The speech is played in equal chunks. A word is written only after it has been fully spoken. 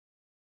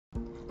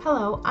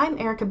Hello, I'm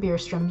Erica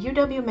Bierstrom,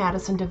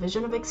 UW-Madison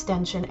Division of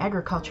Extension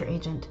Agriculture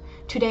Agent.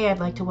 Today I'd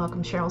like to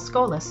welcome Cheryl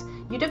Skolas,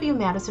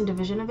 UW-Madison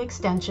Division of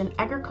Extension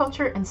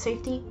Agriculture and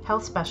Safety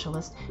Health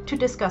Specialist, to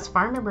discuss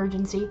farm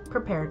emergency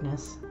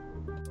preparedness.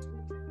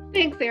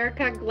 Thanks,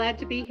 Erica. Glad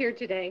to be here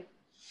today.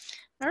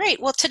 All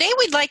right, well, today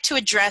we'd like to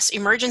address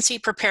emergency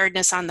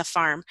preparedness on the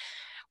farm.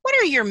 What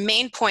are your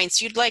main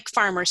points you'd like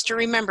farmers to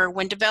remember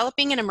when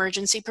developing an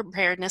emergency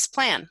preparedness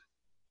plan?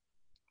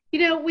 You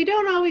know, we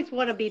don't always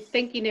want to be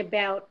thinking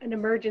about an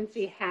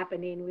emergency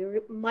happening. We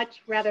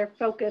much rather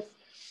focus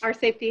our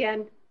safety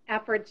and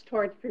efforts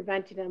towards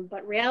preventing them.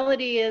 But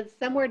reality is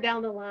somewhere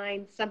down the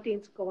line,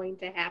 something's going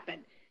to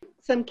happen.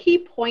 Some key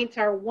points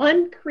are: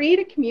 one, create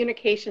a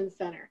communication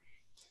center.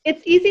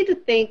 It's easy to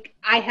think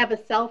I have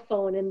a cell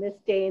phone in this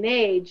day and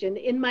age, and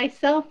in my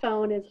cell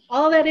phone is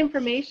all that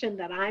information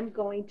that I'm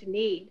going to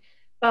need.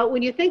 But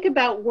when you think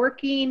about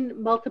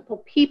working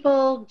multiple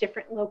people,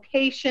 different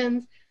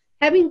locations,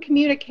 having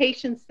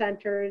communication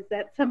centers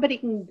that somebody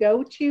can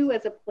go to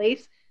as a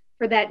place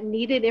for that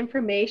needed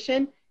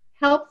information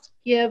helps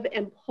give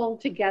and pull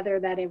together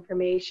that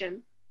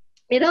information.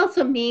 It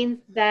also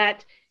means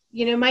that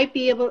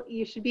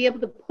you should be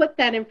able to put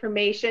that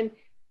information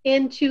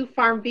into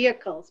farm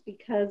vehicles,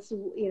 because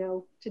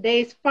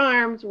today's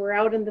farms, we're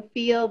out in the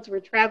fields, we're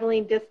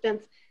traveling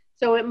distance,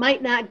 so it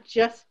might not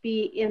just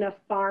be in a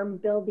farm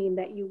building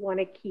that you want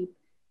to keep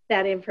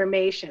that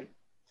information.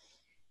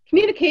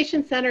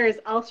 Communication center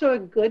is also a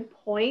good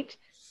point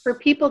for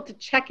people to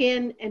check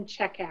in and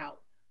check out.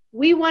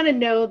 We want to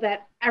know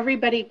that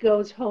everybody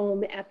goes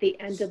home at the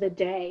end of the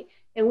day,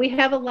 and we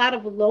have a lot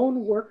of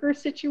lone worker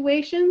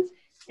situations.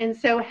 And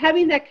so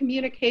having that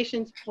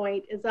communications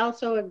point is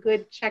also a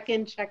good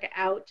check-in,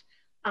 check-out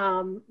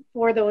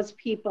for those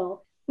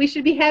people. We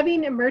should be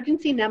having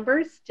emergency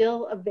numbers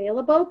still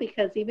available,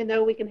 because even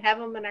though we can have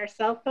them on our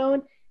cell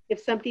phone, if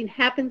something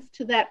happens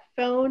to that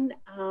phone,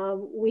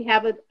 we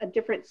have a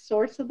different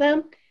source of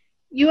them.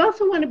 You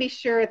also want to be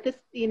sure at this,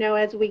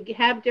 as we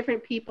have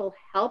different people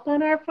help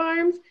on our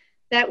farms,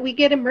 that we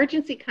get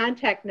emergency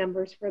contact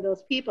numbers for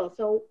those people.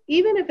 So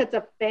even if it's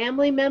a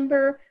family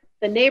member,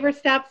 the neighbor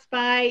stops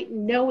by,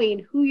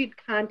 knowing who you'd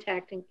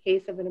contact in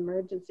case of an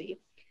emergency.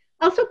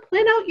 Also,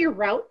 plan out your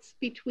routes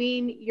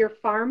between your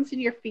farms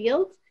and your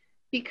fields,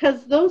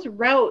 because those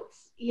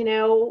routes,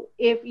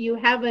 if you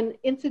have an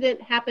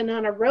incident happen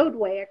on a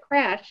roadway, a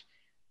crash,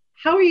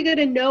 how are you going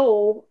to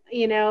know,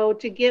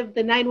 to give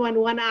the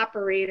 911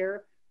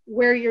 operator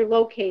where you're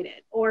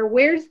located? Or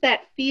where's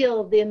that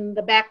field in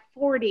the back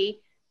 40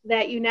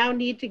 that you now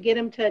need to get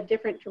them to a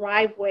different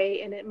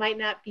driveway, and it might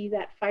not be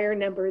that fire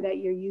number that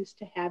you're used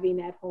to having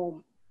at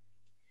home.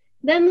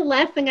 Then the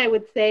last thing I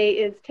would say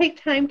is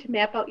take time to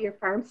map out your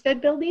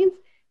farmstead buildings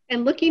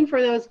and looking for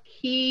those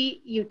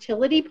key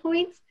utility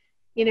points.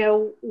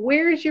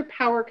 Where's your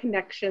power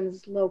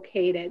connections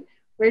located?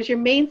 Where's your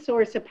main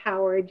source of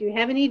power? Do you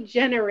have any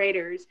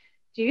generators?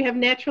 Do you have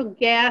natural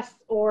gas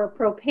or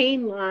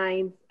propane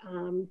lines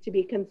to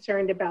be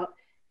concerned about?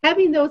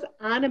 Having those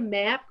on a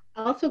map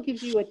also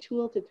gives you a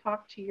tool to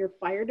talk to your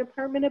fire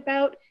department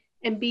about,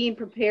 and being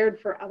prepared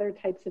for other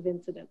types of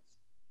incidents.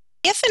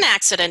 If an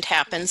accident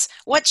happens,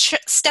 what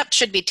steps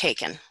should be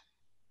taken?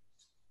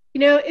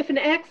 If an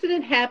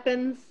accident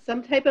happens,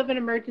 some type of an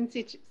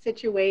emergency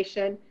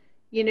situation,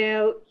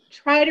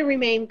 try to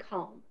remain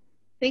calm.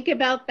 Think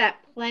about that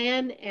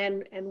plan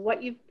and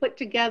what you've put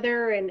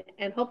together,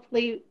 and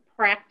hopefully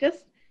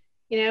practice.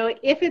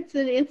 If it's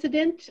an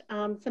incident,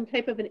 some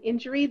type of an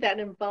injury that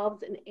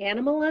involves an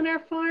animal on our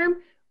farm,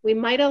 we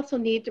might also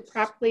need to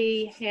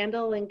properly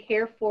handle and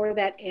care for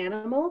that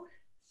animal.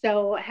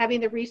 So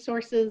having the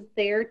resources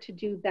there to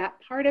do that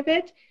part of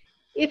it.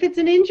 If it's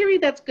an injury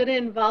that's going to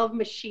involve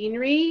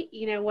machinery,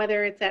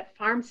 whether it's that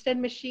farmstead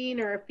machine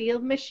or a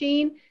field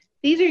machine,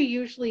 these are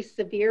usually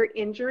severe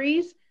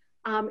injuries.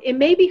 It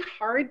may be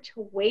hard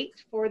to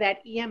wait for that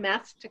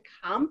EMS to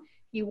come.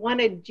 You want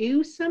to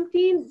do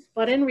something,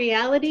 but in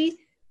reality,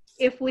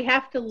 if we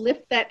have to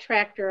lift that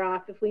tractor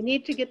off, if we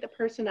need to get the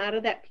person out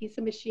of that piece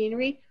of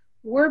machinery,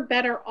 we're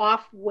better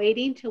off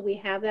waiting till we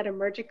have that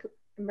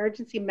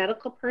emergency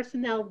medical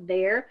personnel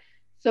there,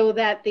 so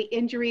that the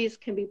injuries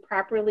can be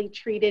properly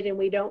treated and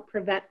we don't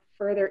prevent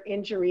further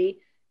injury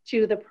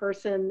to the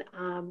person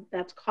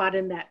that's caught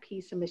in that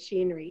piece of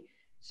machinery.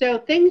 So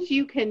things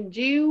you can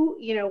do,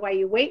 while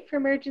you wait for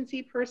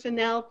emergency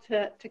personnel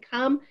to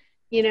come,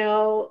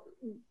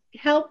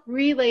 help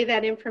relay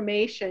that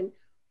information.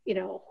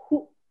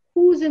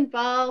 Who's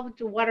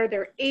involved? What are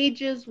their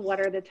ages? What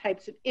are the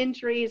types of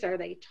injuries? Are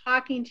they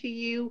talking to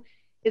you?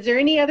 Is there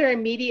any other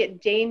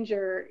immediate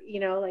danger,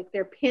 like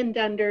they're pinned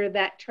under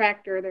that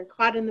tractor, they're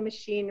caught in the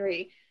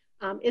machinery?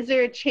 Is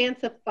there a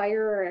chance of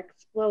fire or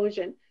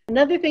explosion?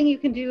 Another thing you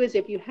can do is,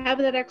 if you have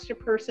that extra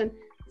person,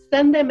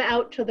 send them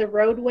out to the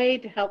roadway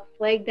to help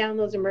flag down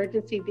those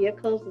emergency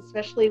vehicles,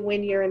 especially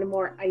when you're in a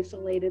more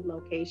isolated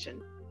location.